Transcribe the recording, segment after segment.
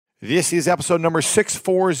This is episode number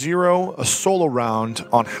 640, a solo round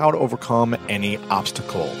on how to overcome any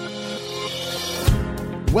obstacle.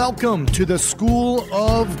 Welcome to the School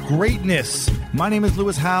of Greatness. My name is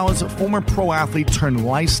Lewis Howes, former pro athlete turned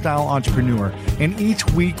lifestyle entrepreneur, and each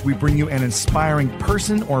week we bring you an inspiring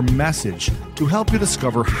person or message to help you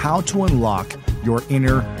discover how to unlock your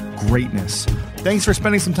inner greatness. Thanks for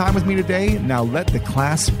spending some time with me today. Now let the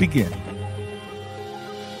class begin.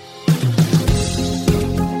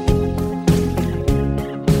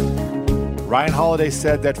 Ryan Holiday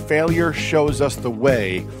said that failure shows us the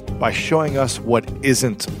way by showing us what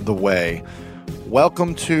isn't the way.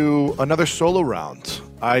 Welcome to another solo round.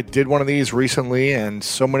 I did one of these recently, and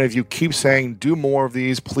so many of you keep saying, do more of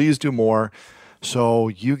these, please do more. So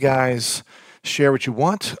you guys share what you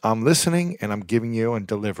want. I'm listening, and I'm giving you and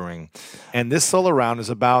delivering. And this solo round is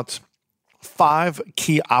about 5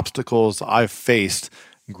 key obstacles I've faced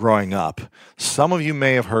growing up. Some of you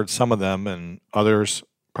may have heard some of them, and others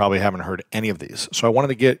probably haven't heard any of these. So I wanted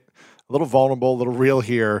to get a little vulnerable, a little real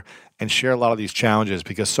here, and share a lot of these challenges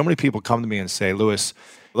because so many people come to me and say, Lewis,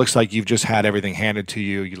 it looks like you've just had everything handed to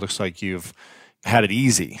you. It looks like you've had it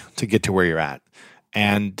easy to get to where you're at.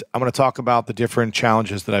 And I'm going to talk about the different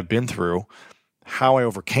challenges that I've been through, how I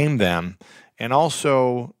overcame them, and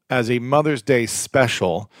also as a Mother's Day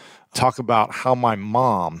special, talk about how my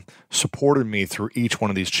mom supported me through each one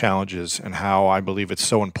of these challenges and how I believe it's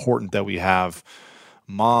so important that we have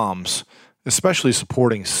moms, especially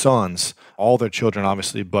supporting sons, all their children,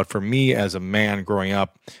 obviously. But for me as a man growing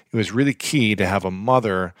up, it was really key to have a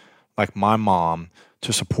mother like my mom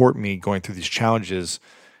to support me going through these challenges,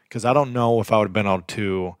 because I don't know if I would have been able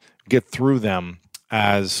to get through them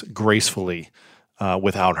as gracefully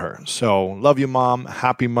without her. So love you, Mom.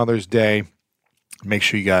 Happy Mother's Day. Make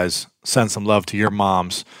sure you guys send some love to your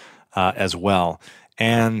moms as well.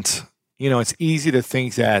 And you know, it's easy to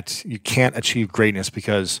think that you can't achieve greatness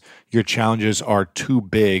because your challenges are too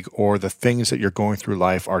big or the things that you're going through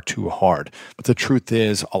life are too hard. But the truth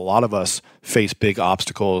is, a lot of us face big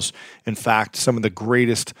obstacles. In fact, some of the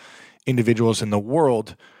greatest individuals in the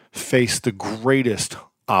world face the greatest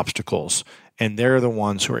obstacles, and they're the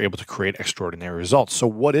ones who are able to create extraordinary results. So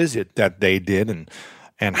what is it that they did, and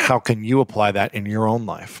how can you apply that in your own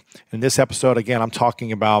life? In this episode, again, I'm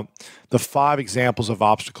talking about the 5 examples of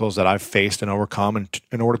obstacles that I've faced and overcome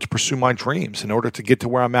in order to pursue my dreams, in order to get to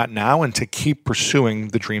where I'm at now and to keep pursuing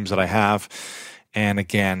the dreams that I have. And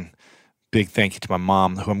again, big thank you to my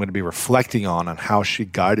mom, who I'm going to be reflecting on how she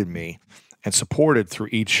guided me and supported through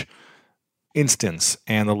each instance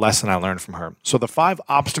and the lesson I learned from her. So the 5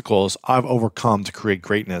 obstacles I've overcome to create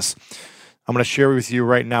greatness, I'm going to share with you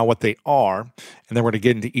right now what they are, and then we're going to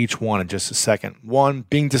get into each one in just a second. 1,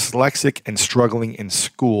 being dyslexic and struggling in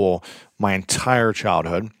school my entire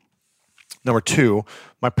childhood. Number 2,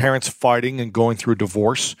 my parents fighting and going through a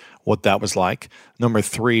divorce, what that was like. Number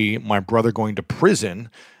 3, my brother going to prison,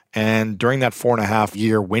 and during that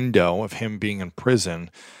 4.5-year window of him being in prison,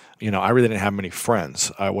 you know, I really didn't have many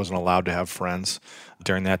friends. I wasn't allowed to have friends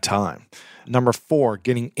during that time. Number 4,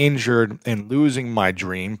 getting injured and losing my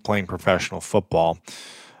dream, playing professional football.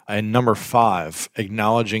 And number 5,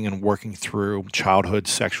 acknowledging and working through childhood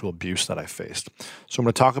sexual abuse that I faced. So I'm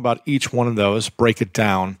going to talk about each one of those, break it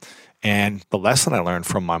down, and the lesson I learned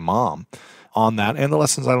from my mom on that, and the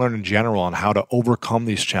lessons I learned in general on how to overcome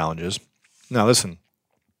these challenges. Now listen,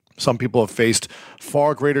 some people have faced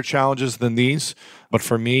far greater challenges than these, but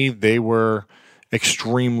for me, they were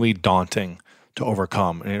extremely daunting to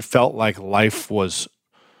overcome. And it felt like life was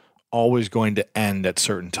always going to end at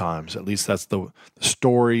certain times. At least that's the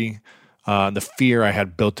story, the fear I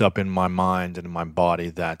had built up in my mind and in my body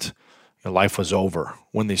that life was over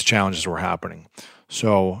when these challenges were happening.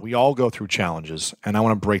 So we all go through challenges, and I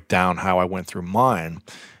want to break down how I went through mine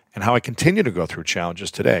and how I continue to go through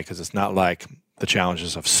challenges today, because it's not like the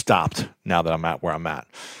challenges have stopped now that I'm at where I'm at.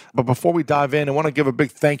 But before we dive in, I want to give a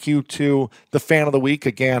big thank you to the fan of the week.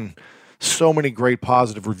 Again, so many great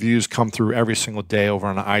positive reviews come through every single day over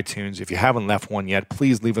on iTunes. If you haven't left one yet,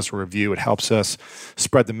 please leave us a review. It helps us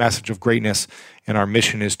spread the message of greatness, and our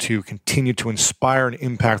mission is to continue to inspire and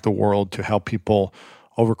impact the world to help people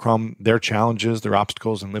overcome their challenges, their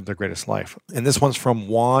obstacles, and live their greatest life. And this one's from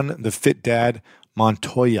Juan, the Fit Dad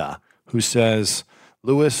Montoya, who says,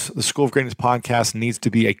 Lewis, the School of Greatness podcast needs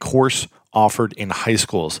to be a course offered in high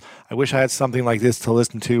schools. I wish I had something like this to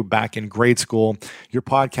listen to back in grade school. Your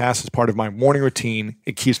podcast is part of my morning routine.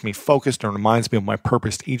 It keeps me focused and reminds me of my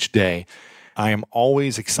purpose each day. I am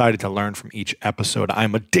always excited to learn from each episode.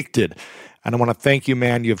 I'm addicted. And I want to thank you,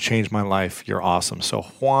 man. You have changed my life. You're awesome. So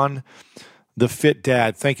Juan, The Fit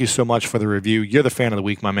Dad, thank you so much for the review. You're the fan of the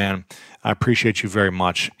week, my man. I appreciate you very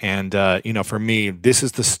much. And, for me, this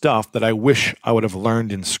is the stuff that I wish I would have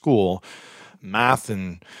learned in school. Math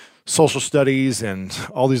and social studies and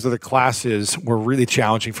all these other classes were really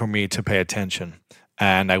challenging for me to pay attention.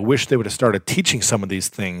 And I wish they would have started teaching some of these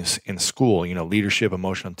things in school, leadership,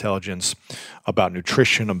 emotional intelligence, about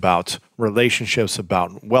nutrition, about relationships,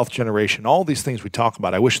 about wealth generation, all these things we talk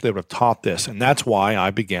about. I wish they would have taught this. And that's why I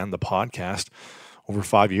began the podcast over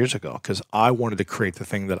 5 years ago, because I wanted to create the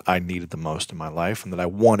thing that I needed the most in my life and that I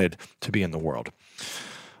wanted to be in the world.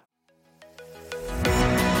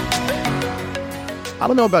 I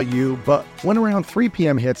don't know about you, but when around 3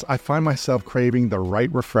 p.m. hits, I find myself craving the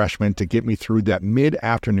right refreshment to get me through that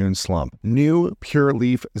mid-afternoon slump. New Pure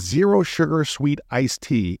Leaf Zero Sugar Sweet Iced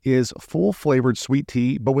Tea is full-flavored sweet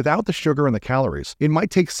tea, but without the sugar and the calories. It might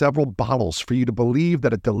take several bottles for you to believe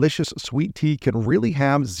that a delicious sweet tea can really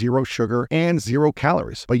have zero sugar and 0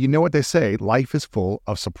 calories. But you know what they say, life is full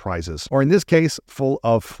of surprises. Or in this case, full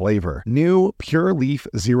of flavor. New Pure Leaf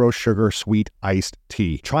Zero Sugar Sweet Iced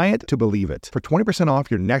Tea. Try it to believe it. For 20% off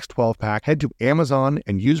your next 12-pack, head to Amazon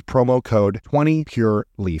and use promo code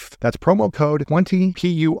 20PureLeaf. That's promo code 20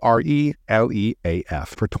 PURELEAF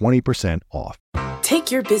for 20% off. Take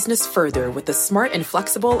your business further with the smart and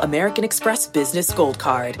flexible American Express Business Gold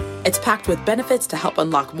Card. It's packed with benefits to help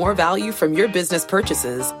unlock more value from your business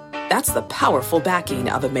purchases. That's the powerful backing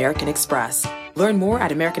of American Express. Learn more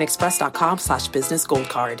at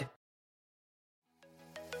americanexpress.com/businessgoldcard.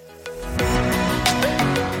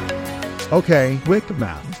 Okay, quick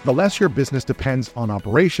math. The less your business depends on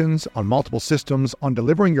operations, on multiple systems, on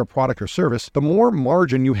delivering your product or service, the more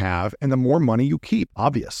margin you have and the more money you keep.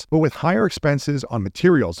 Obvious. But with higher expenses on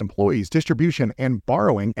materials, employees, distribution, and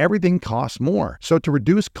borrowing, everything costs more. So to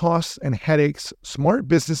reduce costs and headaches, smart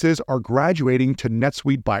businesses are graduating to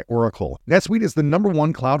NetSuite by Oracle. NetSuite is the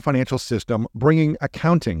 #1 cloud financial system, bringing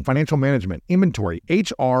accounting, financial management, inventory,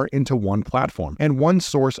 HR into one platform and one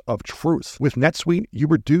source of truth. With NetSuite, you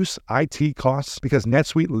reduce IT costs because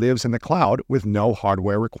NetSuite lives in the cloud with no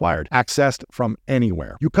hardware required, accessed from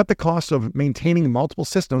anywhere. You cut the cost of maintaining multiple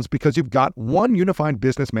systems because you've got one unified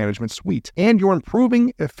business management suite, and you're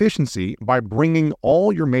improving efficiency by bringing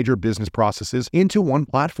all your major business processes into one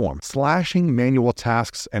platform, slashing manual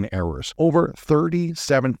tasks and errors. Over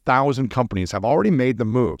 37,000 companies have already made the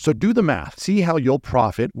move. So do the math. See how you'll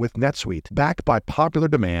profit with NetSuite. Backed by popular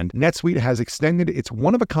demand, NetSuite has extended its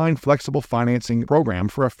one-of-a-kind flexible financing program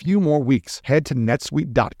for a few more weeks. Head to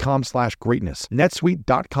netsuite.com/greatness.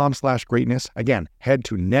 netsuite.com/greatness. Again, head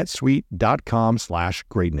to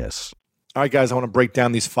netsuite.com/greatness. All right, guys, I want to break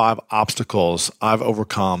down these 5 obstacles I've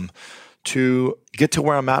overcome to get to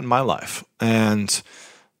where I'm at in my life. And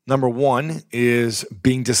number 1 is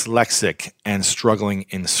being dyslexic and struggling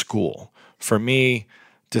in school. For me,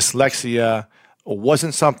 dyslexia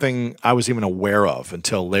wasn't something I was even aware of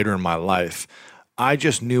until later in my life. I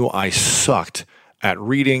just knew I sucked at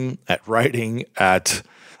reading, at writing, at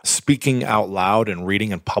speaking out loud and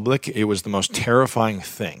reading in public. It was the most terrifying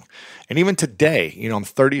thing. And even today, I'm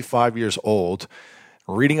 35 years old,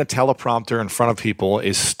 reading a teleprompter in front of people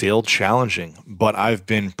is still challenging, but I've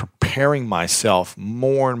been preparing myself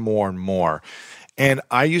more and more and more. And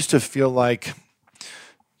I used to feel like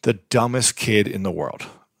the dumbest kid in the world.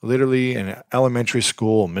 Literally in elementary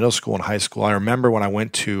school, middle school, and high school. I remember when I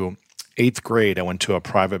went to 8th grade, I went to a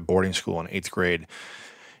private boarding school in 8th grade,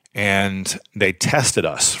 and they tested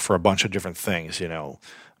us for a bunch of different things,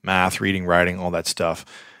 math, reading, writing, all that stuff.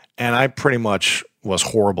 And I pretty much was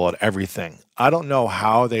horrible at everything. I don't know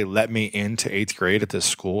how they let me into 8th grade at this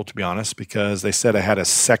school, to be honest, because they said I had a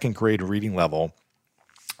 2nd grade reading level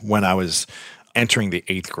when I was entering the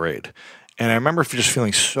 8th grade. And I remember just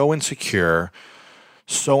feeling so insecure,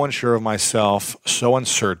 so unsure of myself, so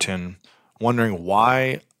uncertain, wondering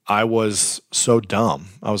why I was so dumb.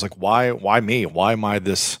 I was like, why me? Why am I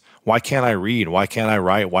this? Why can't I read? Why can't I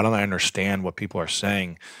write? Why don't I understand what people are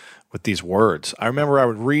saying with these words? I remember I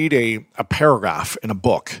would read a paragraph in a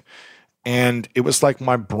book, and it was like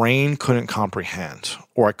my brain couldn't comprehend,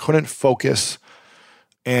 or I couldn't focus,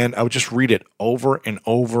 and I would just read it over and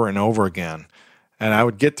over and over again. And I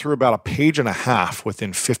would get through about a page and a half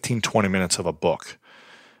within 15, 20 minutes of a book.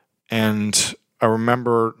 And I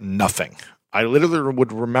remember nothing. I literally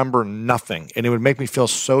would remember nothing, and it would make me feel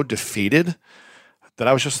so defeated that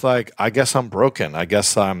I was just like, I guess I'm broken. I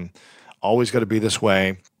guess I'm always going to be this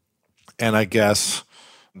way, and I guess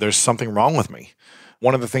there's something wrong with me.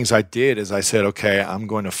 One of the things I did is I said, okay, I'm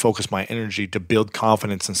going to focus my energy to build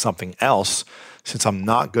confidence in something else. Since I'm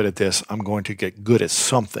not good at this, I'm going to get good at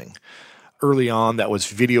something. Early on, that was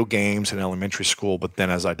video games in elementary school, but then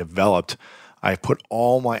as I developed, I put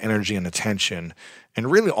all my energy and attention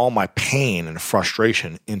and really all my pain and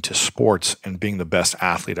frustration into sports and being the best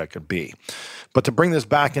athlete I could be. But to bring this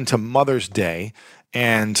back into Mother's Day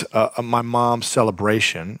and my mom's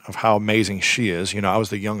celebration of how amazing she is, I was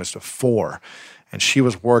the youngest of four, and she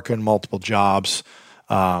was working multiple jobs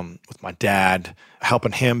with my dad,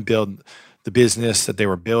 helping him build the business that they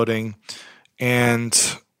were building.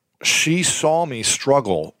 And she saw me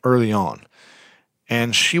struggle early on.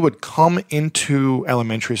 And she would come into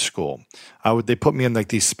elementary school. They put me in like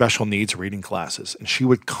these special needs reading classes. And she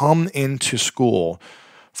would come into school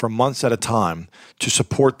for months at a time to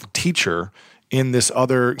support the teacher in this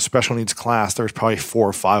other special needs class. There was probably 4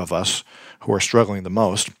 or 5 of us who were struggling the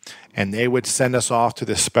most. And they would send us off to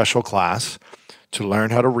this special class to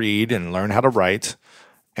learn how to read and learn how to write.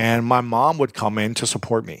 And my mom would come in to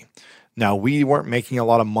support me. Now, we weren't making a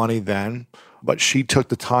lot of money then, but she took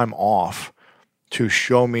the time off to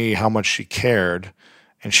show me how much she cared.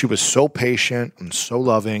 And she was so patient and so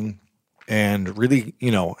loving and really,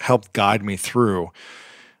 helped guide me through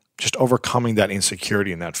just overcoming that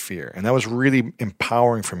insecurity and that fear. And that was really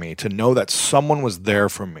empowering for me to know that someone was there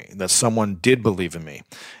for me, that someone did believe in me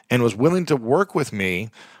and was willing to work with me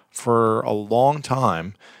for a long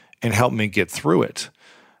time and help me get through it.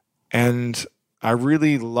 And I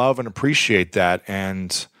really love and appreciate that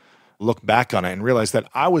and look back on it and realize that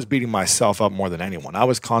I was beating myself up more than anyone. I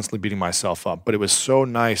was constantly beating myself up, but it was so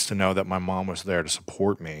nice to know that my mom was there to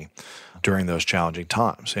support me during those challenging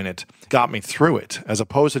times. And it got me through it as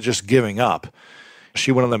opposed to just giving up.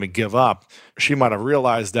 She wouldn't let me give up. She might have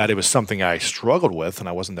realized that it was something I struggled with and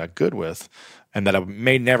I wasn't that good with and that I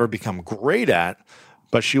may never become great at,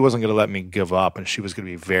 but she wasn't going to let me give up and she was going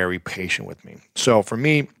to be very patient with me. So for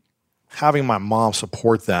me, having my mom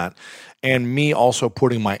support that and me also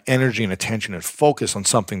putting my energy and attention and focus on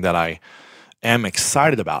something that I am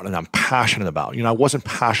excited about and I'm passionate about. I wasn't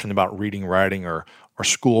passionate about reading, writing, or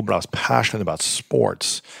school, but I was passionate about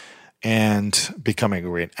sports and becoming a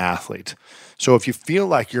great athlete. So if you feel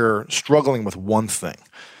like you're struggling with one thing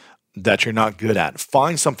that you're not good at,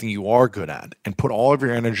 find something you are good at and put all of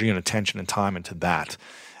your energy and attention and time into that.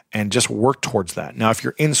 And just work towards that. Now, if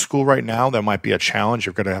you're in school right now, that might be a challenge.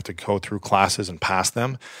 You're going to have to go through classes and pass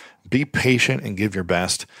them. Be patient and give your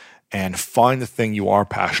best and find the thing you are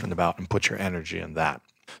passionate about and put your energy in that.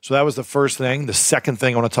 So that was the first thing. The second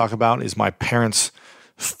thing I want to talk about is my parents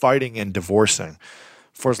fighting and divorcing.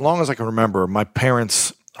 For as long as I can remember, my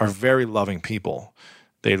parents are very loving people.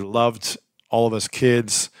 They loved all of us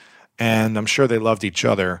kids, and I'm sure they loved each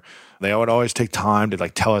other. They would always take time to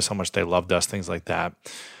tell us how much they loved us, things like that.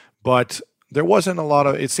 But there wasn't a lot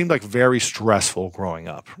of, it seemed like very stressful growing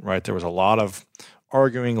up, right? There was a lot of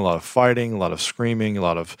arguing, a lot of fighting, a lot of screaming, a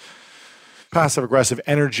lot of passive-aggressive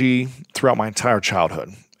energy throughout my entire childhood.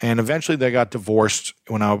 And eventually they got divorced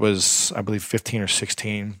when I was, I believe, 15 or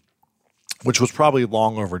 16, which was probably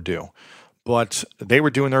long overdue. But they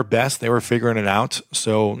were doing their best. They were figuring it out.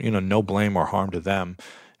 So, no blame or harm to them.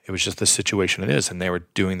 It was just the situation it is, and they were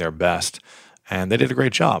doing their best. And they did a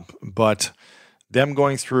great job. But them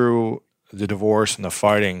going through the divorce and the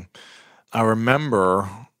fighting, I remember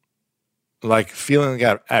feeling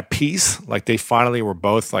at peace, they finally were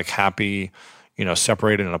both happy,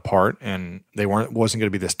 separated and apart, and wasn't going to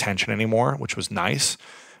be this tension anymore, which was nice.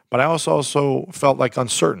 But I also felt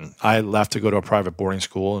uncertain. I left to go to a private boarding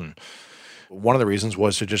school, and one of the reasons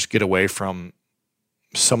was to just get away from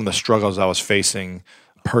some of the struggles I was facing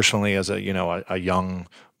personally as a young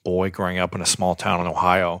boy growing up in a small town in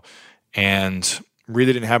Ohio. And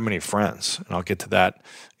really didn't have many friends. And I'll get to that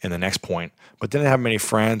in the next point. But didn't have many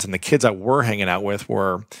friends. And the kids I were hanging out with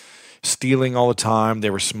were stealing all the time. They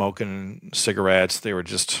were smoking cigarettes. They were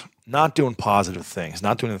just not doing positive things,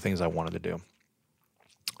 not doing the things I wanted to do.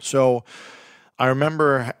 So I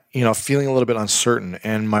remember, feeling a little bit uncertain.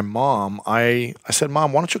 And my mom, I said,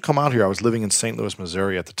 Mom, why don't you come out here? I was living in St. Louis,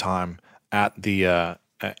 Missouri at the time at the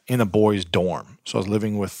in a boys' dorm. So I was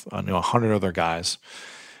living with 100 other guys.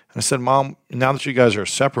 And I said, Mom, now that you guys are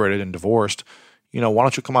separated and divorced, why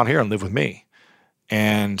don't you come out here and live with me?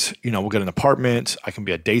 And, we'll get an apartment. I can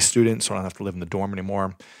be a day student, so I don't have to live in the dorm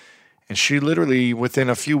anymore. And she literally, within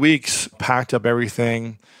a few weeks, packed up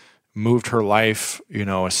everything, moved her life, a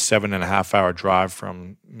 7.5-hour drive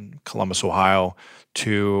from Columbus, Ohio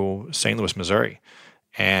to St. Louis, Missouri.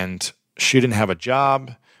 And she didn't have a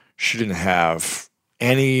job. She didn't have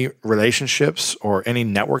any relationships or any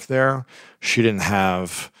network there. She didn't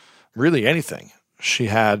have really anything. She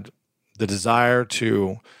had the desire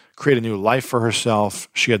to create a new life for herself.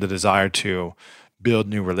 She had the desire to build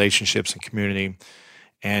new relationships and community.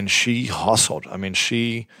 And she hustled. I mean,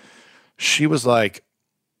 she was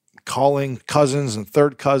calling cousins and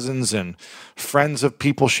third cousins and friends of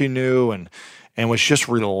people she knew, and was just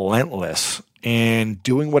relentless and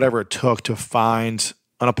doing whatever it took to find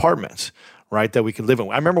an apartment, right, that we could live in.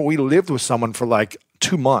 I remember we lived with someone for like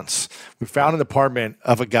 2 months. We found an apartment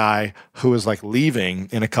of a guy who was like leaving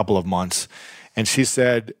in a couple of months, and she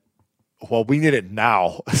said, well, we need it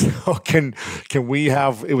now. So can we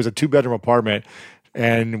have, it was a 2-bedroom apartment,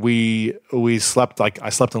 and we slept, like, I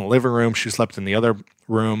slept in the living room, she slept in the other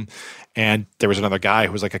room, and there was another guy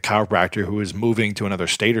who was like a chiropractor who was moving to another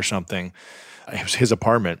state or something. It was his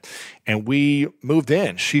apartment, and we moved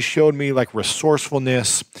in. She showed me like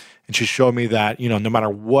resourcefulness, and she showed me that, no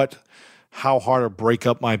matter how hard a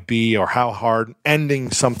breakup might be or how hard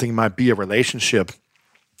ending something might be, a relationship,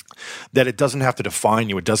 that it doesn't have to define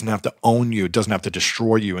you, it doesn't have to own you, it doesn't have to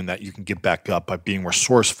destroy you, and that you can get back up by being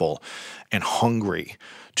resourceful and hungry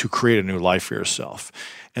to create a new life for yourself.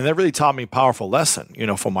 And that really taught me a powerful lesson,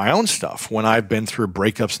 for my own stuff. When I've been through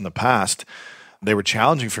breakups in the past, they were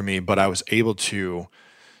challenging for me, but I was able to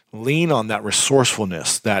lean on that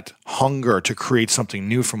resourcefulness, that hunger to create something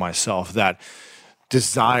new for myself, that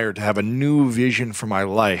desire to have a new vision for my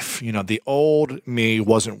life. The old me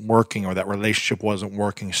wasn't working, or that relationship wasn't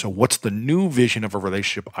working. So what's the new vision of a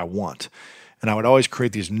relationship I want? And I would always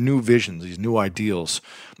create these new visions, these new ideals.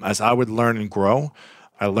 As I would learn and grow,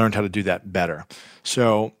 I learned how to do that better.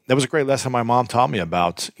 So that was a great lesson my mom taught me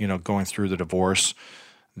about, going through the divorce,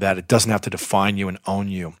 that it doesn't have to define you and own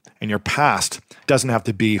you. And your past doesn't have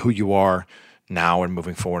to be who you are now and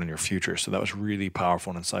moving forward in your future. So that was really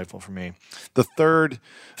powerful and insightful for me. The third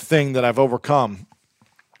thing that I've overcome,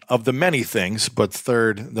 of the many things, but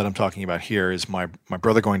third that I'm talking about here, is my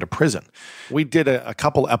brother going to prison. We did a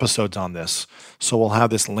couple episodes on this, so we'll have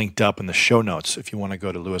this linked up in the show notes. If you want to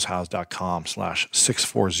go to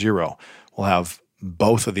lewishowes.com/640, we'll have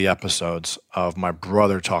both of the episodes of my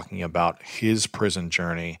brother talking about his prison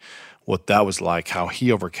journey, what that was like, how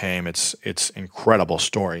he overcame. It's incredible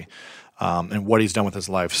story. And what he's done with his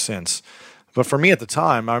life since. But for me at the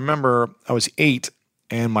time, I remember I was 8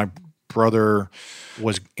 and my brother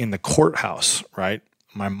was in the courthouse, right?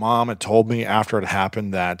 My mom had told me after it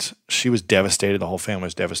happened that she was devastated. The whole family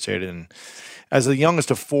was devastated. And as the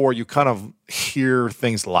youngest of 4, you kind of hear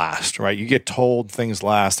things last, right? You get told things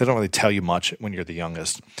last. They don't really tell you much when you're the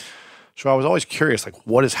youngest. So I was always curious, like,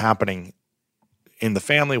 what is happening in the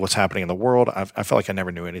family? What's happening in the world? I felt like I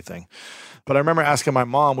never knew anything. But I remember asking my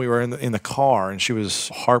mom, we were in the car, and she was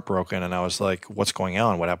heartbroken, and I was like, what's going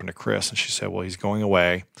on? What happened to Chris? And she said, well, he's going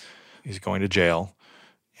away. He's going to jail.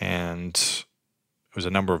 And it was a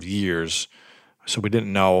number of years, so we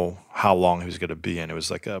didn't know how long he was going to be in. It was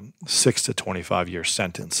like a 6 to 25-year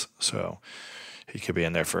sentence. So he could be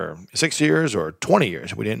in there for 6 years or 20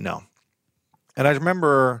 years. We didn't know. And I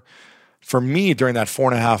remember for me, during that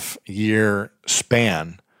 4.5-year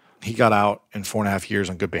span, he got out in 4.5 years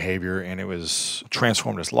on good behavior, and it was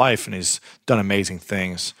transformed his life, and he's done amazing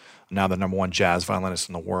things. Now the number 1 jazz violinist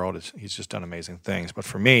in the world. He's just done amazing things. But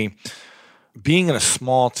for me, being in a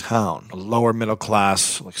small town, a lower middle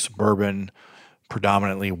class, like suburban,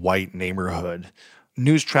 predominantly white neighborhood,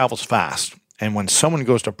 news travels fast. And when someone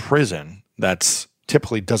goes to prison, that's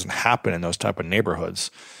typically doesn't happen in those type of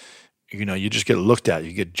neighborhoods. You just get looked at,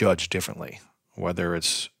 you get judged differently, whether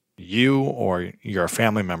it's you or you're a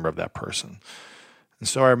family member of that person. And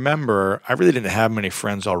so I remember I really didn't have many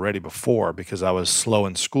friends already before because I was slow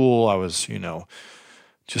in school. I was,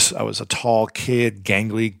 I was a tall kid,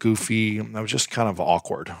 gangly, goofy. I was just kind of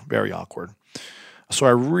awkward, very awkward. So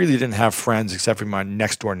I really didn't have friends except for my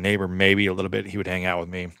next door neighbor, maybe a little bit. He would hang out with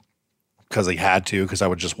me because he had to, because I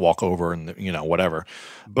would just walk over and, whatever.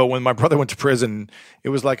 But when my brother went to prison, it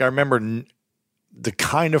was like I remember the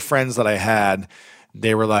kind of friends that I had,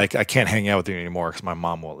 they were like, I can't hang out with you anymore because my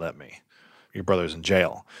mom won't let me. Your brother's in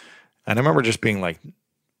jail. And I remember just being like,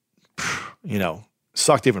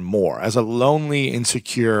 sucked even more. As a lonely,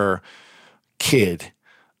 insecure kid,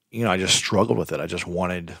 I just struggled with it. I just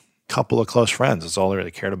wanted a couple of close friends. That's all I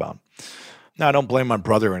really cared about. Now, I don't blame my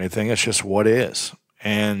brother or anything. It's just what is.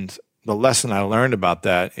 And the lesson I learned about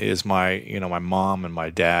that is my mom and my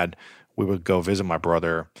dad, we would go visit my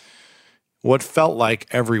brother what felt like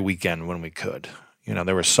every weekend when we could.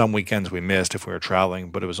 There were some weekends we missed if we were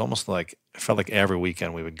traveling, but it was almost like, it felt like every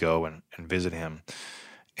weekend we would go and visit him.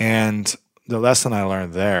 And the lesson I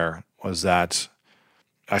learned there was that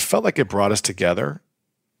I felt like it brought us together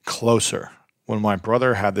closer. When my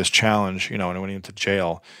brother had this challenge, and when he went to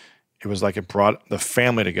jail, it was like it brought the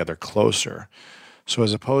family together closer. So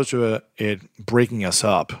as opposed to it breaking us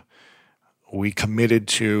up, we committed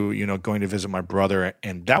to, going to visit my brother.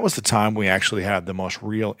 And that was the time we actually had the most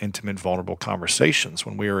real, intimate, vulnerable conversations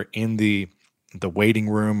when we were in the waiting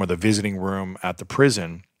room or the visiting room at the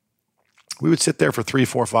prison. We would sit there for 3,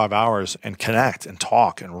 4, 5 hours and connect and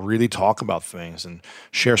talk and really talk about things and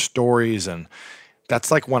share stories. And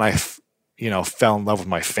that's like when I, fell in love with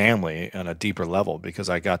my family on a deeper level, because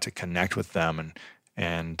I got to connect with them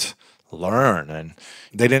and learn. And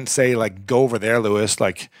they didn't say like, go over there, Lewis.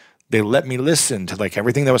 Like, they let me listen to like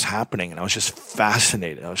everything that was happening. And I was just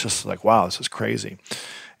fascinated. I was just like, wow, this is crazy.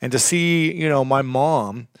 And to see, my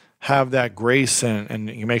mom have that grace and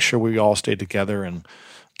you make sure we all stay together and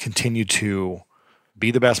continue to be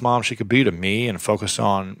the best mom she could be to me and focus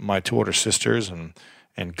on my 2 older sisters and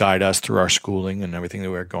guide us through our schooling and everything that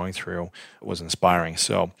we were going through was inspiring.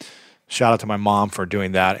 So shout out to my mom for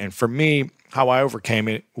doing that. And for me, how I overcame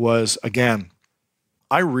it was, again,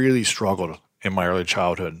 I really struggled in my early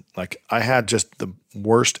childhood. Like, I had just the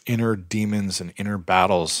worst inner demons and inner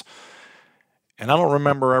battles. And I don't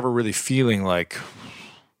remember ever really feeling like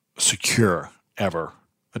secure ever.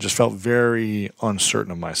 I just felt very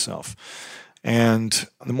uncertain of myself. And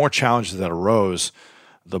the more challenges that arose,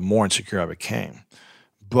 the more insecure I became.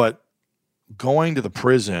 But going to the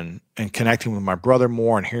prison and connecting with my brother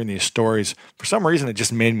more and hearing these stories, for some reason, it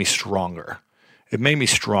just made me stronger. It made me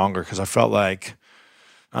stronger because I felt like,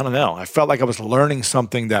 I don't know, I felt like I was learning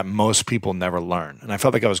something that most people never learn. And I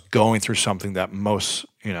felt like I was going through something that most,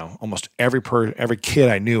 almost every kid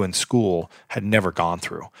I knew in school had never gone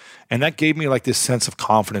through. And that gave me like this sense of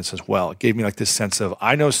confidence as well. It gave me like this sense of,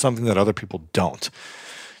 I know something that other people don't.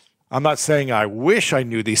 I'm not saying I wish I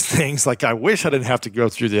knew these things, like I wish I didn't have to go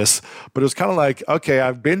through this, but it was kind of like, okay,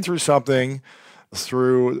 I've been through something,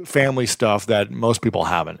 through family stuff that most people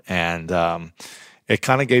haven't. And it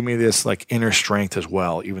kind of gave me this like inner strength as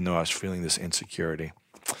well, even though I was feeling this insecurity.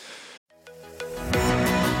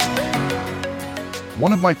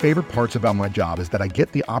 One of my favorite parts about my job is that I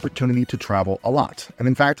get the opportunity to travel a lot. And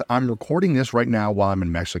in fact, I'm recording this right now while I'm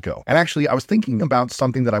in Mexico. And actually, I was thinking about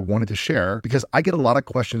something that I wanted to share because I get a lot of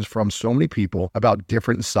questions from so many people about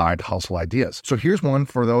different side hustle ideas. So here's one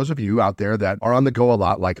for those of you out there that are on the go a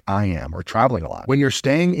lot like I am, or traveling a lot. When you're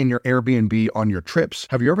staying in your Airbnb on your trips,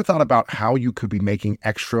 have you ever thought about how you could be making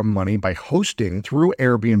extra money by hosting through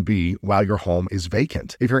Airbnb while your home is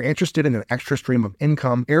vacant? If you're interested in an extra stream of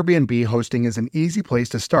income, Airbnb hosting is an easy place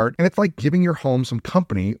to start, and it's like giving your home some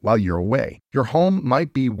company while you're away. Your home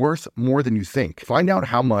might be worth more than you think. Find out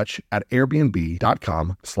how much at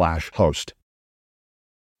airbnb.com/host.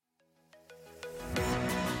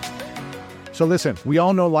 So listen, we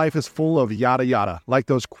all know life is full of yada yada, like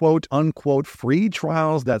those quote unquote free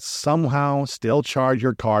trials that somehow still charge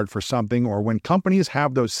your card for something, or when companies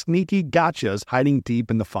have those sneaky gotchas hiding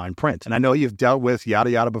deep in the fine print. And I know you've dealt with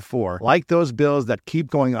yada yada before, like those bills that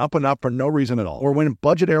keep going up and up for no reason at all, or when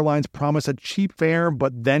budget airlines promise a cheap fare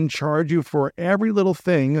but then charge you for every little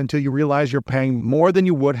thing until you realize you're paying more than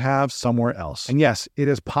you would have somewhere else. And yes, it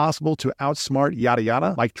is possible to outsmart yada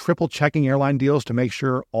yada, like triple checking airline deals to make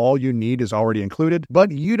sure all you need is already included,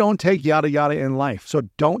 but you don't take yada yada in life. So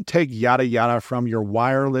don't take yada yada from your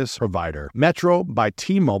wireless provider. Metro by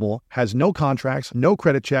T-Mobile has no contracts, no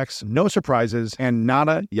credit checks, no surprises, and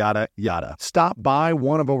nada yada yada. Stop by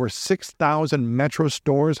one of over 6,000 Metro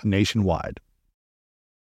stores nationwide.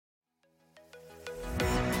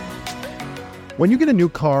 When you get a new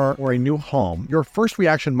car or a new home, your first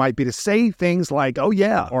reaction might be to say things like, oh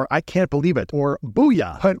yeah, or I can't believe it, or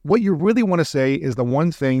booyah. But what you really want to say is the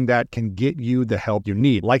one thing that can get you the help you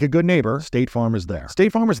need. Like a good neighbor, State Farm is there.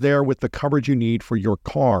 State Farm is there with the coverage you need for your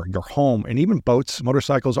car, your home, and even boats,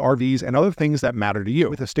 motorcycles, RVs, and other things that matter to you.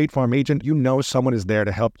 With a State Farm agent, you know someone is there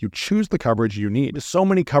to help you choose the coverage you need. With so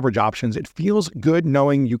many coverage options, it feels good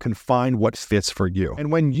knowing you can find what fits for you.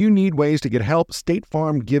 And when you need ways to get help, State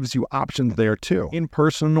Farm gives you options there too. In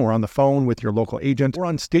person or on the phone with your local agent, or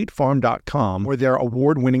on statefarm.com, where their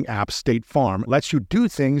award-winning app State Farm lets you do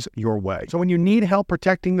things your way. So when you need help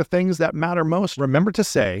protecting the things that matter most, remember to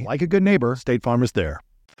say, like a good neighbor, State Farm is there.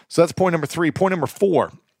 So that's point number 3. Point number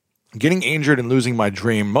 4, getting injured and losing my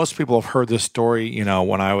dream. Most people have heard this story,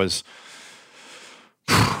 when I was,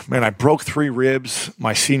 I broke 3 ribs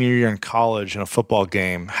my senior year in college in a football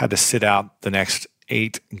game, had to sit out the next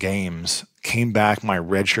 8 games, came back my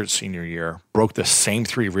redshirt senior year, broke the same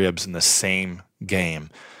 3 ribs in the same game,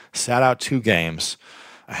 sat out 2 games.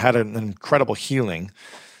 I had an incredible healing,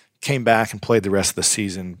 came back and played the rest of the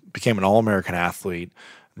season, became an All-American athlete,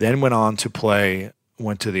 then went on to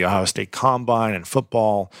went to the Ohio State Combine and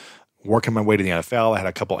football, working my way to the NFL. I had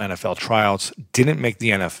a couple NFL tryouts, didn't make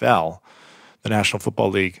the NFL, the National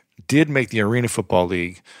Football League, did make the Arena Football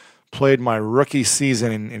League, played my rookie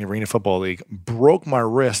season in Arena Football League, broke my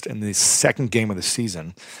wrist in the second game of the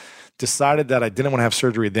season, decided that I didn't want to have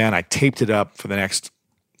surgery then. I taped it up for the next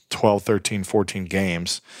 12, 13, 14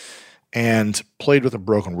 games and played with a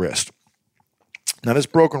broken wrist. Now, this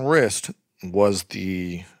broken wrist was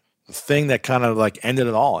the thing that kind of like ended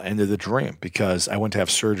it all, ended the dream, because I went to have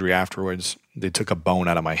surgery afterwards. They took a bone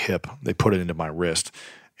out of my hip. They put it into my wrist.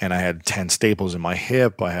 And I had 10 staples in my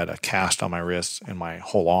hip. I had a cast on my wrist and my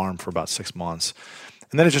whole arm for about 6 months.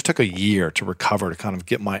 And then it just took a year to recover, to kind of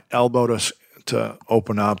get my elbow to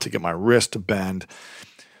open up, to get my wrist to bend.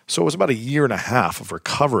 So it was about a year and a half of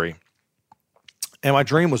recovery. And my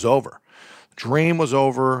dream was over. Dream was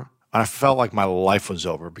over. I felt like my life was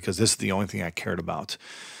over because this is the only thing I cared about.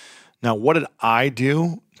 Now, what did I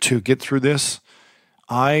do to get through this?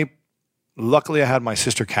 Luckily, I had my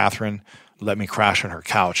sister Catherine let me crash on her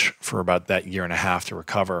couch for about that year and a half to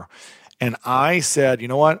recover. And I said, you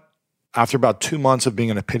know what? After about 2 months of being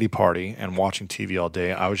in a pity party and watching TV all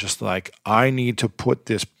day, I was just like, I need to put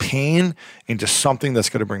this pain into something that's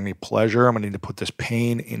going to bring me pleasure. I'm going to need to put this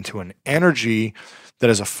pain into an energy that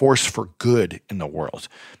is a force for good in the world.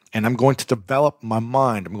 And I'm going to develop my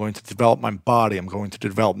mind. I'm going to develop my body. I'm going to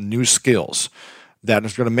develop new skills that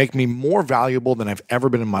is going to make me more valuable than I've ever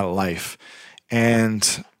been in my life.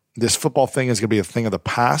 And this football thing is going to be a thing of the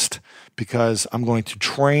past because I'm going to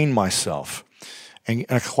train myself and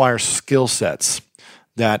acquire skill sets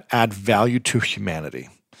that add value to humanity.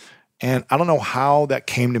 And I don't know how that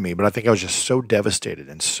came to me, but I think I was just so devastated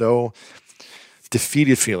and so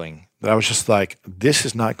defeated feeling that I was just like, this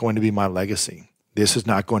is not going to be my legacy. This is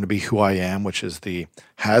not going to be who I am, which is the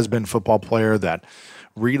has-been football player that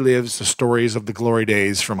relives the stories of the glory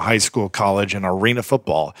days from high school, college, and arena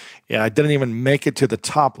football. Yeah, I didn't even make it to the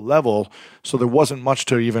top level, so there wasn't much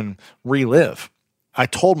to even relive. I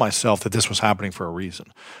told myself that this was happening for a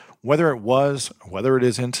reason. Whether it was, or whether it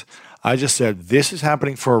isn't, I just said, this is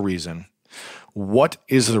happening for a reason. What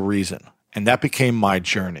is the reason? And that became my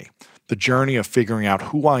journey. The journey of figuring out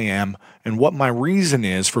who I am and what my reason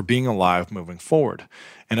is for being alive moving forward.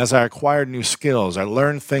 And as I acquired new skills, I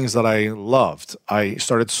learned things that I loved. I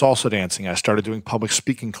started salsa dancing. I started doing public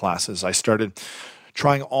speaking classes. I started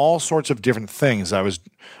trying all sorts of different things. I was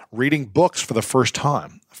reading books for the first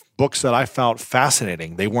time, books that I found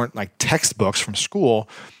fascinating. They weren't like textbooks from school.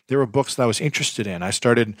 They were books that I was interested in. I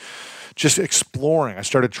started just exploring. I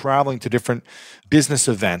started traveling to different business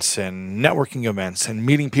events and networking events and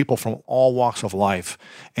meeting people from all walks of life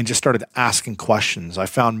and just started asking questions. I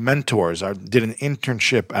found mentors. I did an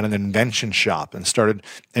internship at an invention shop and started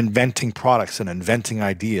inventing products and inventing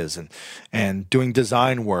ideas and doing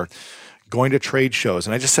design work, going to trade shows.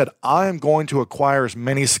 And I just said, I am going to acquire as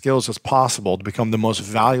many skills as possible to become the most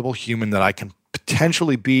valuable human that I can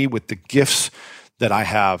potentially be with the gifts that I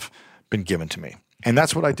have been given to me. And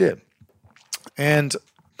that's what I did. And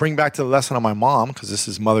bring back to the lesson on my mom, because this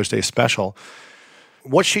is Mother's Day special.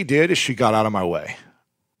 What she did is she got out of my way.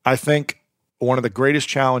 I think one of the greatest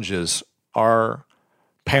challenges our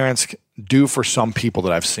parents do for some people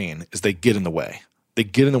that I've seen is they get in the way. They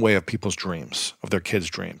get in the way of people's dreams, of their kids'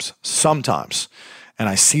 dreams, sometimes. And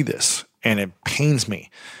I see this, and it pains me.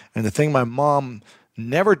 And the thing my mom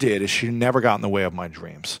never did is she never got in the way of my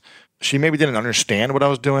dreams. She maybe didn't understand what I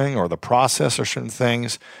was doing or the process or certain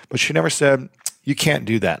things, but she never said, you can't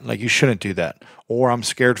do that. Like, you shouldn't do that. Or I'm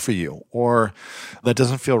scared for you. Or that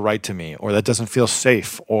doesn't feel right to me. Or that doesn't feel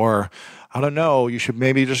safe. Or I don't know, you should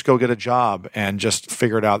maybe just go get a job and just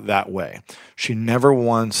figure it out that way. She never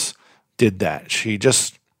once did that. She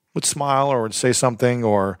just would smile or would say something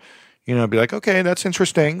or, be like, okay, that's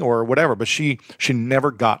interesting or whatever. But she never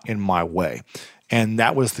got in my way. And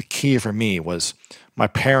that was the key for me, was my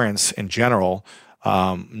parents in general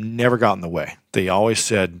never got in the way. They always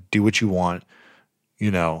said, do what you want,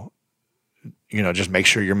 just make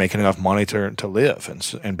sure you're making enough money to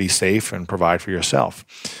live and be safe and provide for yourself.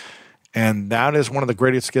 And that is one of the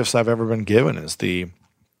greatest gifts I've ever been given, is the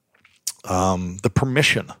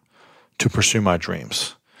permission to pursue my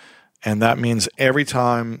dreams. And that means every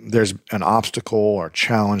time there's an obstacle or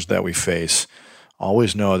challenge that we face,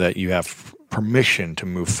 always know that you have permission to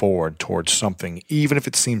move forward towards something, even if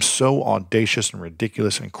it seems so audacious and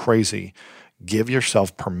ridiculous and crazy. Give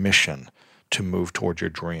yourself permission to move towards your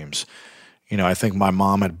dreams. I think my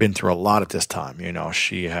mom had been through a lot at this time.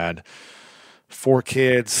 She had 4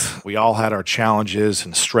 kids. We all had our challenges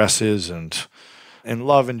and stresses and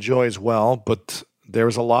love and joy as well, but there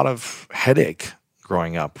was a lot of headache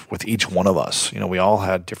growing up with each one of us. We all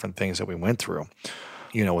had different things that we went through.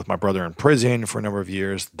 With my brother in prison for a number of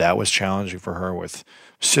years, that was challenging for her, with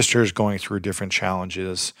sisters going through different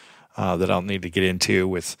challenges that I don't need to get into,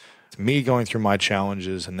 with Me going through my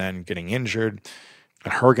challenges and then getting injured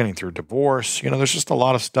and her getting through divorce. There's just a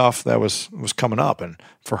lot of stuff that was coming up. And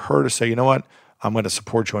for her to say, you know what, I'm going to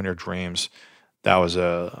support you on your dreams, that was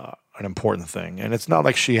an important thing. And it's not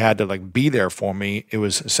like she had to be there for me. It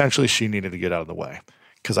was essentially she needed to get out of the way,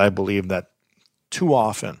 because I believe that too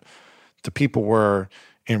often the people we're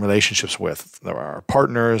in relationships with, our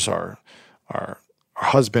partners, our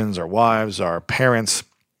husbands, our wives, our parents,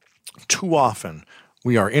 too often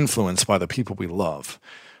we are influenced by the people we love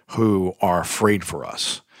who are afraid for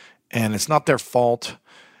us. And it's not their fault.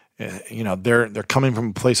 They're coming from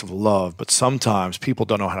a place of love, but sometimes people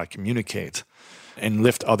don't know how to communicate and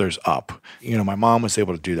lift others up. My mom was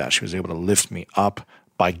able to do that. She was able to lift me up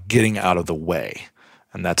by getting out of the way.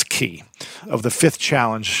 And that's key. Of the fifth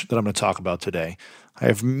challenge that I'm going to talk about today, I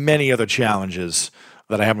have many other challenges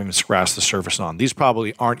that I haven't even scratched the surface on. These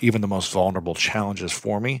probably aren't even the most vulnerable challenges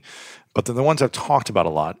for me, but they're the ones I've talked about a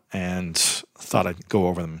lot and thought I'd go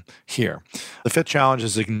over them here. The fifth challenge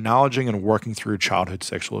is acknowledging and working through childhood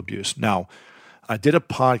sexual abuse. Now, I did a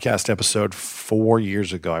podcast episode 4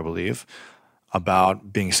 years ago, I believe,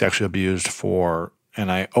 about being sexually abused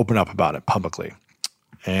and I open up about it publicly.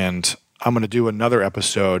 And I'm going to do another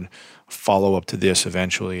episode follow-up to this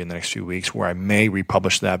eventually in the next few weeks, where I may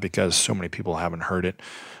republish that because so many people haven't heard it,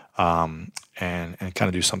 and kind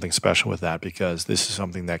of do something special with that, because this is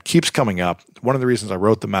something that keeps coming up. One of the reasons I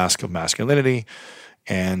wrote The Mask of Masculinity,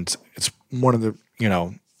 and it's one of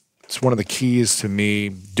the keys to me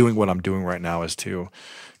doing what I'm doing right now, is to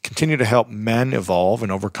continue to help men evolve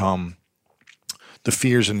and overcome the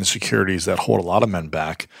fears and insecurities that hold a lot of men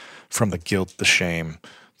back from the guilt, the shame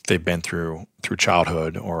they've been through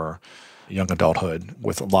childhood or young adulthood.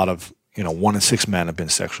 With a lot of, 1 in 6 men have been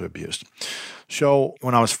sexually abused. So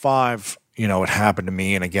when I was 5, it happened to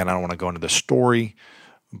me. And again, I don't want to go into the story,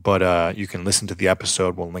 but you can listen to the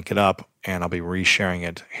episode. We'll link it up, and I'll be resharing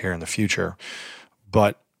it here in the future.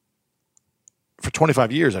 But for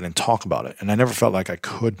 25 years, I didn't talk about it. And I never felt like I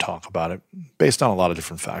could talk about it based on a lot of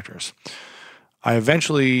different factors. I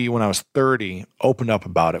eventually, when I was 30, opened up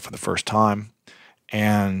about it for the first time.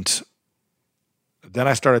 And then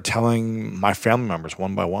I started telling my family members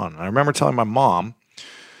one by one. I remember telling my mom,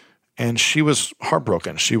 and she was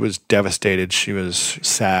heartbroken. She was devastated. She was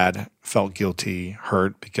sad, felt guilty,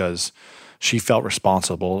 hurt, because she felt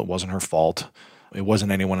responsible. It wasn't her fault. It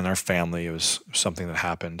wasn't anyone in our family. It was something that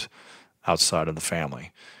happened outside of the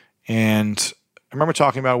family. And I remember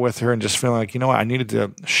talking about it with her and just feeling like, I needed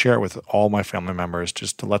to share it with all my family members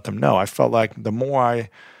just to let them know. I felt like the more I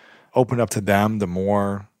opened up to them, the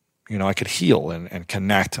more, I could heal and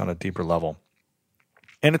connect on a deeper level.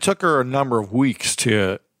 And it took her a number of weeks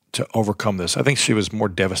to overcome this. I think she was more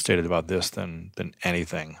devastated about this than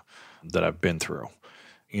anything that I've been through.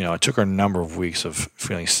 It took her a number of weeks of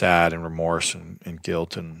feeling sad and remorse and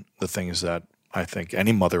guilt, and the things that I think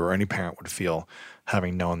any mother or any parent would feel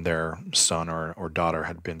having known their son or daughter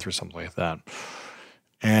had been through something like that.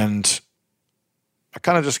 And I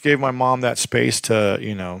kind of just gave my mom that space to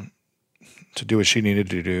do what she needed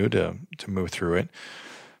to do to move through it.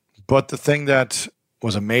 But the thing that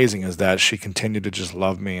was amazing is that she continued to just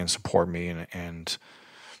love me and support me and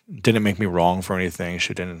didn't make me wrong for anything.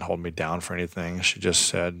 She didn't hold me down for anything. She just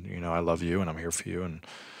said, I love you and I'm here for you and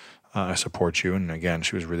I support you. And again,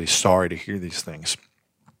 she was really sorry to hear these things.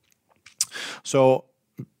 So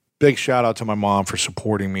big shout out to my mom for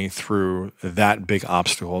supporting me through that big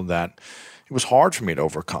obstacle that it was hard for me to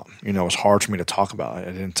overcome. It was hard for me to talk about it.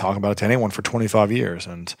 I didn't talk about it to anyone for 25 years.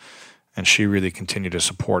 And she really continued to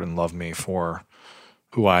support and love me for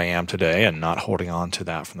who I am today and not holding on to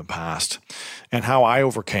that from the past. And how I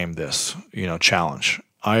overcame this, challenge.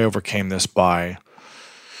 I overcame this by,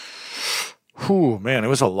 it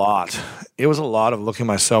was a lot. It was a lot of looking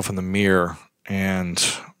myself in the mirror and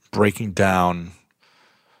breaking down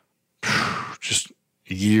just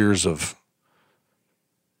years of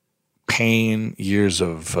pain, years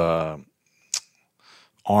of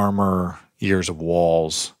armor, years of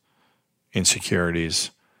walls,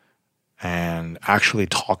 insecurities, and actually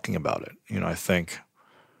talking about it. I think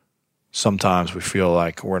sometimes we feel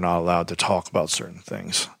like we're not allowed to talk about certain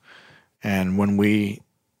things. And when we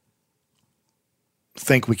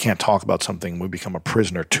think we can't talk about something, we become a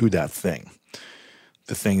prisoner to that thing.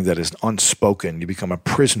 The thing that is unspoken, you become a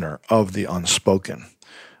prisoner of the unspoken.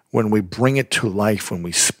 When we bring it to life, when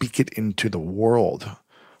we speak it into the world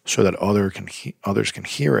so that others can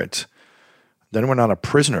hear it, then we're not a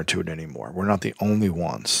prisoner to it anymore. We're not the only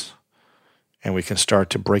ones. And we can start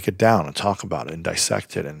to break it down and talk about it and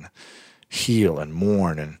dissect it and heal and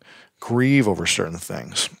mourn and grieve over certain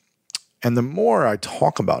things. And the more I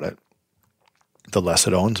talk about it, the less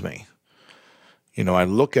it owns me. I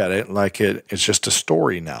look at it like it's just a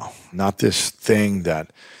story now, not this thing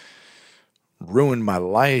that ruined my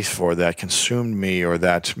life or that consumed me or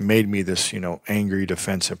that made me this, angry,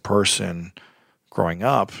 defensive person growing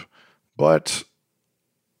up. But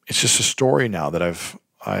it's just a story now that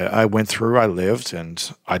I went through, I lived,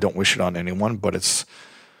 and I don't wish it on anyone, but it's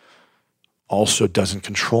also doesn't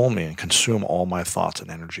control me and consume all my thoughts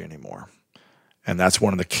and energy anymore. And that's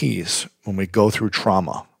one of the keys when we go through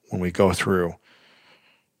trauma, when we go through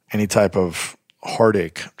any type of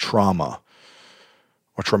heartache, trauma,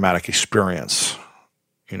 or traumatic experience.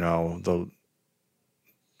 The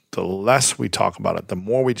less we talk about it, the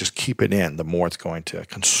more we just keep it in, the more it's going to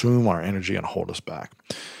consume our energy and hold us back.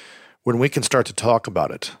 When we can start to talk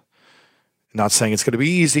about it, not saying it's going to be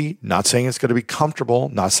easy, not saying it's going to be comfortable,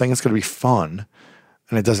 not saying it's going to be fun,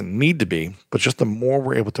 and it doesn't need to be, but just the more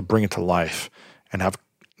we're able to bring it to life and have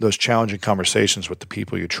those challenging conversations with the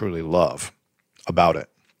people you truly love about it,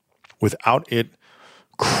 without it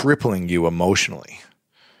crippling you emotionally.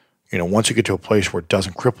 Once you get to a place where it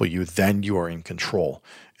doesn't cripple you, then you are in control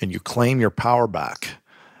and you claim your power back.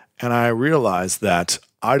 And I realized that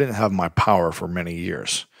I didn't have my power for many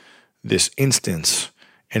years. This instance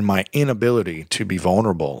in my inability to be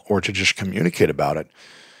vulnerable or to just communicate about it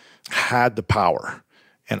had the power,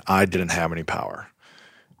 and I didn't have any power.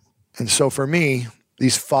 And so for me,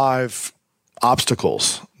 these 5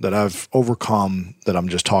 obstacles that I've overcome that I'm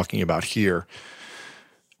just talking about here,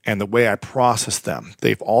 and the way I process them,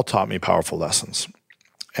 they've all taught me powerful lessons.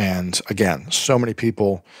 And again, so many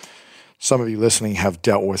people, some of you listening, have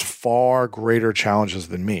dealt with far greater challenges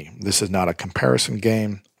than me. This is not a comparison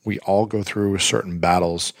game. We all go through certain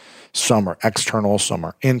battles. Some are external, some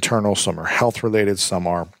are internal, some are health-related, some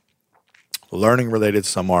are learning-related,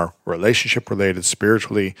 some are relationship-related,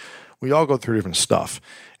 spiritually. We all go through different stuff,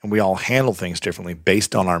 and we all handle things differently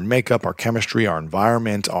based on our makeup, our chemistry, our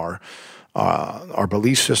environment, our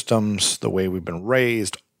belief systems, the way we've been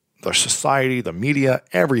raised, the society, the media,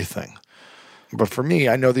 everything. But for me,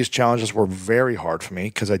 I know these challenges were very hard for me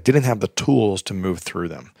because I didn't have the tools to move through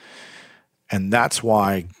them. And that's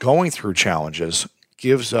why going through challenges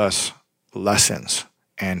gives us lessons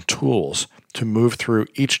and tools to move through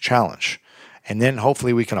each challenge. And then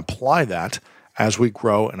hopefully we can apply that as we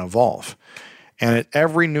grow and evolve. And at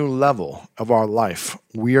every new level of our life,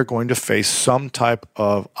 we are going to face some type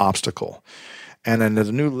of obstacle. And then at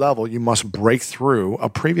a new level, you must break through a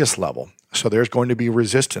previous level. So there's going to be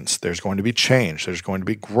resistance. There's going to be change. There's going to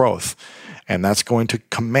be growth. And that's going to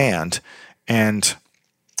command and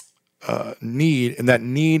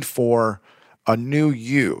need for a new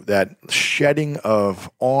you. That shedding of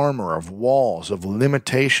armor, of walls, of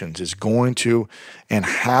limitations is going to and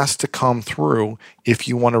has to come through if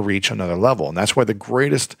you want to reach another level. And that's why the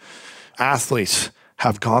greatest athletes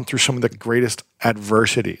have gone through some of the greatest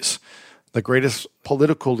adversities. The greatest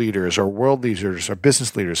political leaders or world leaders or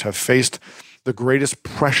business leaders have faced the greatest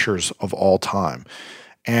pressures of all time.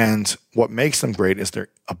 And what makes them great is their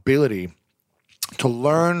ability to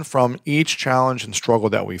learn from each challenge and struggle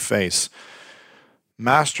that we face,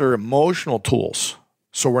 master emotional tools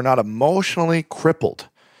so we're not emotionally crippled.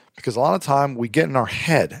 Because a lot of time we get in our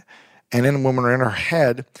head, and then when we're in our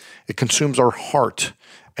head, it consumes our heart.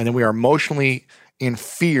 And then we are emotionally in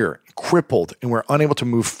fear, crippled, and we're unable to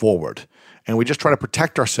move forward. And we just try to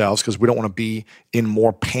protect ourselves because we don't want to be in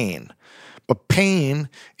more pain. But pain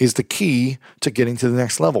is the key to getting to the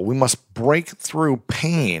next level. We must break through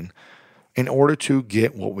pain in order to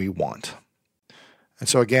get what we want. And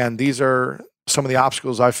so again, these are some of the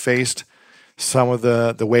obstacles I've faced, some of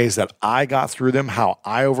the ways that I got through them, how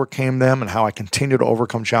I overcame them, and how I continue to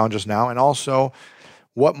overcome challenges now, and also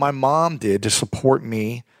what my mom did to support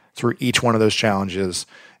me through each one of those challenges.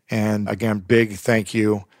 And again, big thank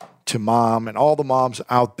you to Mom and all the moms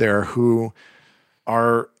out there who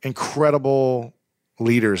are incredible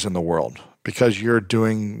leaders in the world, because you're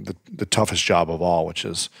doing the toughest job of all, which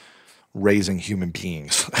is raising human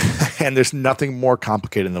beings. And there's nothing more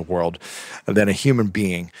complicated in the world than a human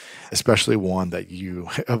being, especially one that you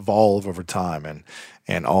evolve over time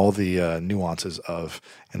and all the nuances of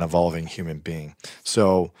an evolving human being.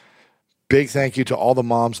 So big thank you to all the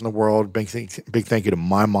moms in the world. Big thank you to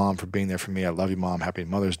my mom for being there for me. I love you, Mom. Happy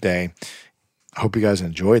Mother's Day. I hope you guys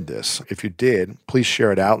enjoyed this. If you did, please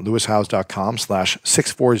share it out.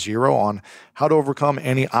 lewishowes.com/640 on how to overcome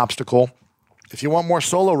any obstacle. If you want more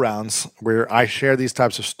solo rounds where I share these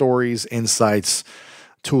types of stories, insights,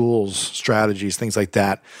 tools, strategies, things like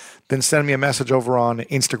that, then send me a message over on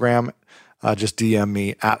Instagram. Just DM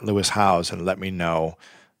me at Lewis Howes and let me know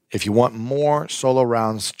if you want more solo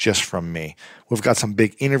rounds just from me. We've got some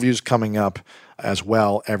big interviews coming up as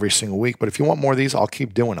well every single week. But if you want more of these, I'll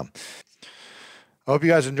keep doing them. I hope you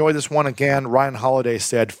guys enjoyed this one. Again, Ryan Holiday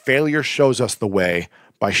said, failure shows us the way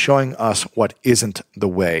by showing us what isn't the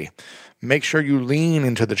way. Make sure you lean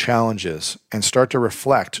into the challenges and start to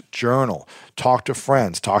reflect, journal, talk to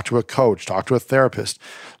friends, talk to a coach, talk to a therapist.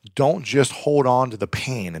 Don't just hold on to the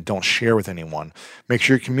pain and don't share with anyone. Make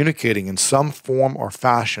sure you're communicating in some form or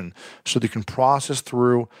fashion so that you can process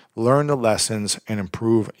through, learn the lessons, and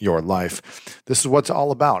improve your life. This is what it's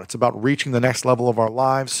all about. It's about reaching the next level of our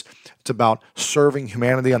lives. It's about serving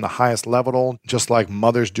humanity on the highest level, just like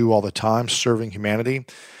mothers do all the time, serving humanity.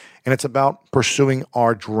 And it's about pursuing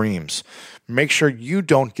our dreams. Make sure you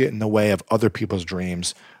don't get in the way of other people's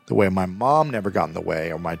dreams the way my mom never got in the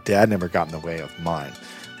way or my dad never got in the way of mine.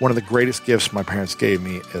 One of the greatest gifts my parents gave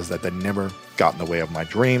me is that they never got in the way of my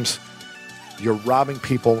dreams. You're robbing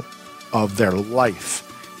people of their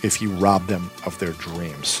life if you rob them of their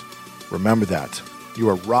dreams. Remember that. You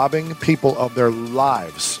are robbing people of their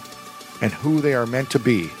lives and who they are meant to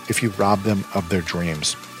be if you rob them of their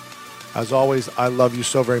dreams. As always, I love you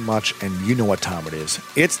so very much, and you know what time it is.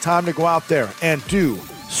 It's time to go out there and do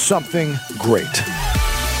something great.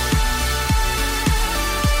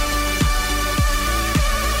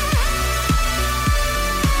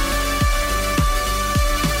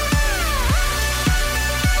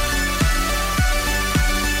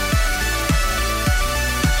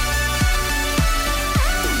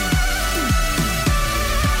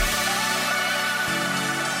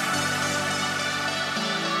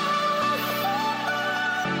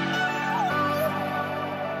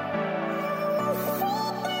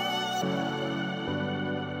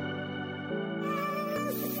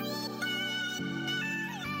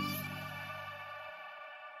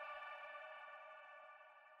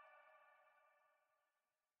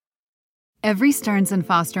 Every Stearns &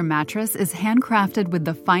 Foster mattress is handcrafted with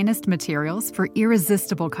the finest materials for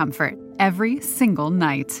irresistible comfort every single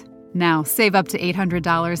night. Now, save up to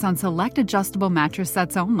 $800 on select adjustable mattress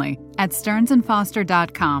sets only at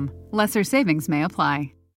stearnsandfoster.com. Lesser savings may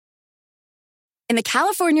apply. In the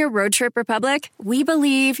California Road Trip Republic, we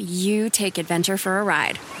believe you take adventure for a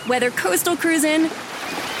ride. Whether coastal cruising,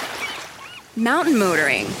 mountain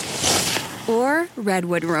motoring, or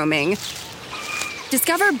redwood roaming,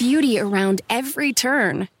 discover beauty around every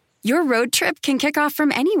turn. Your road trip can kick off from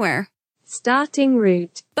anywhere. Starting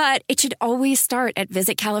route. But it should always start at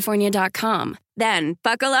visitcalifornia.com. Then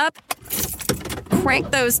buckle up, crank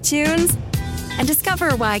those tunes, and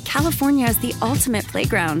discover why California is the ultimate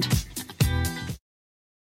playground.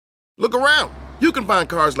 Look around. You can find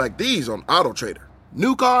cars like these on AutoTrader.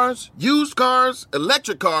 New cars, used cars,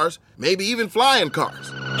 electric cars, maybe even flying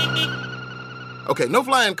cars. Okay, no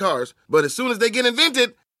flying cars, but as soon as they get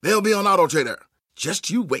invented, they'll be on AutoTrader. Just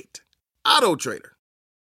you wait. AutoTrader.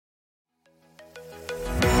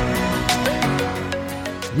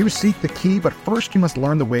 You seek the key, but first you must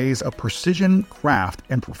learn the ways of precision, craft,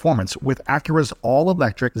 and performance with Acura's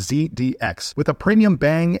all-electric ZDX. With a premium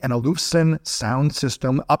Bang & Olufsen sound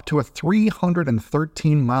system, up to a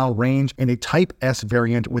 313-mile range, and a Type S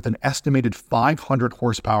variant with an estimated 500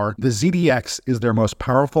 horsepower, the ZDX is their most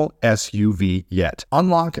powerful SUV yet.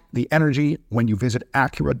 Unlock the energy when you visit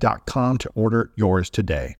Acura.com to order yours today.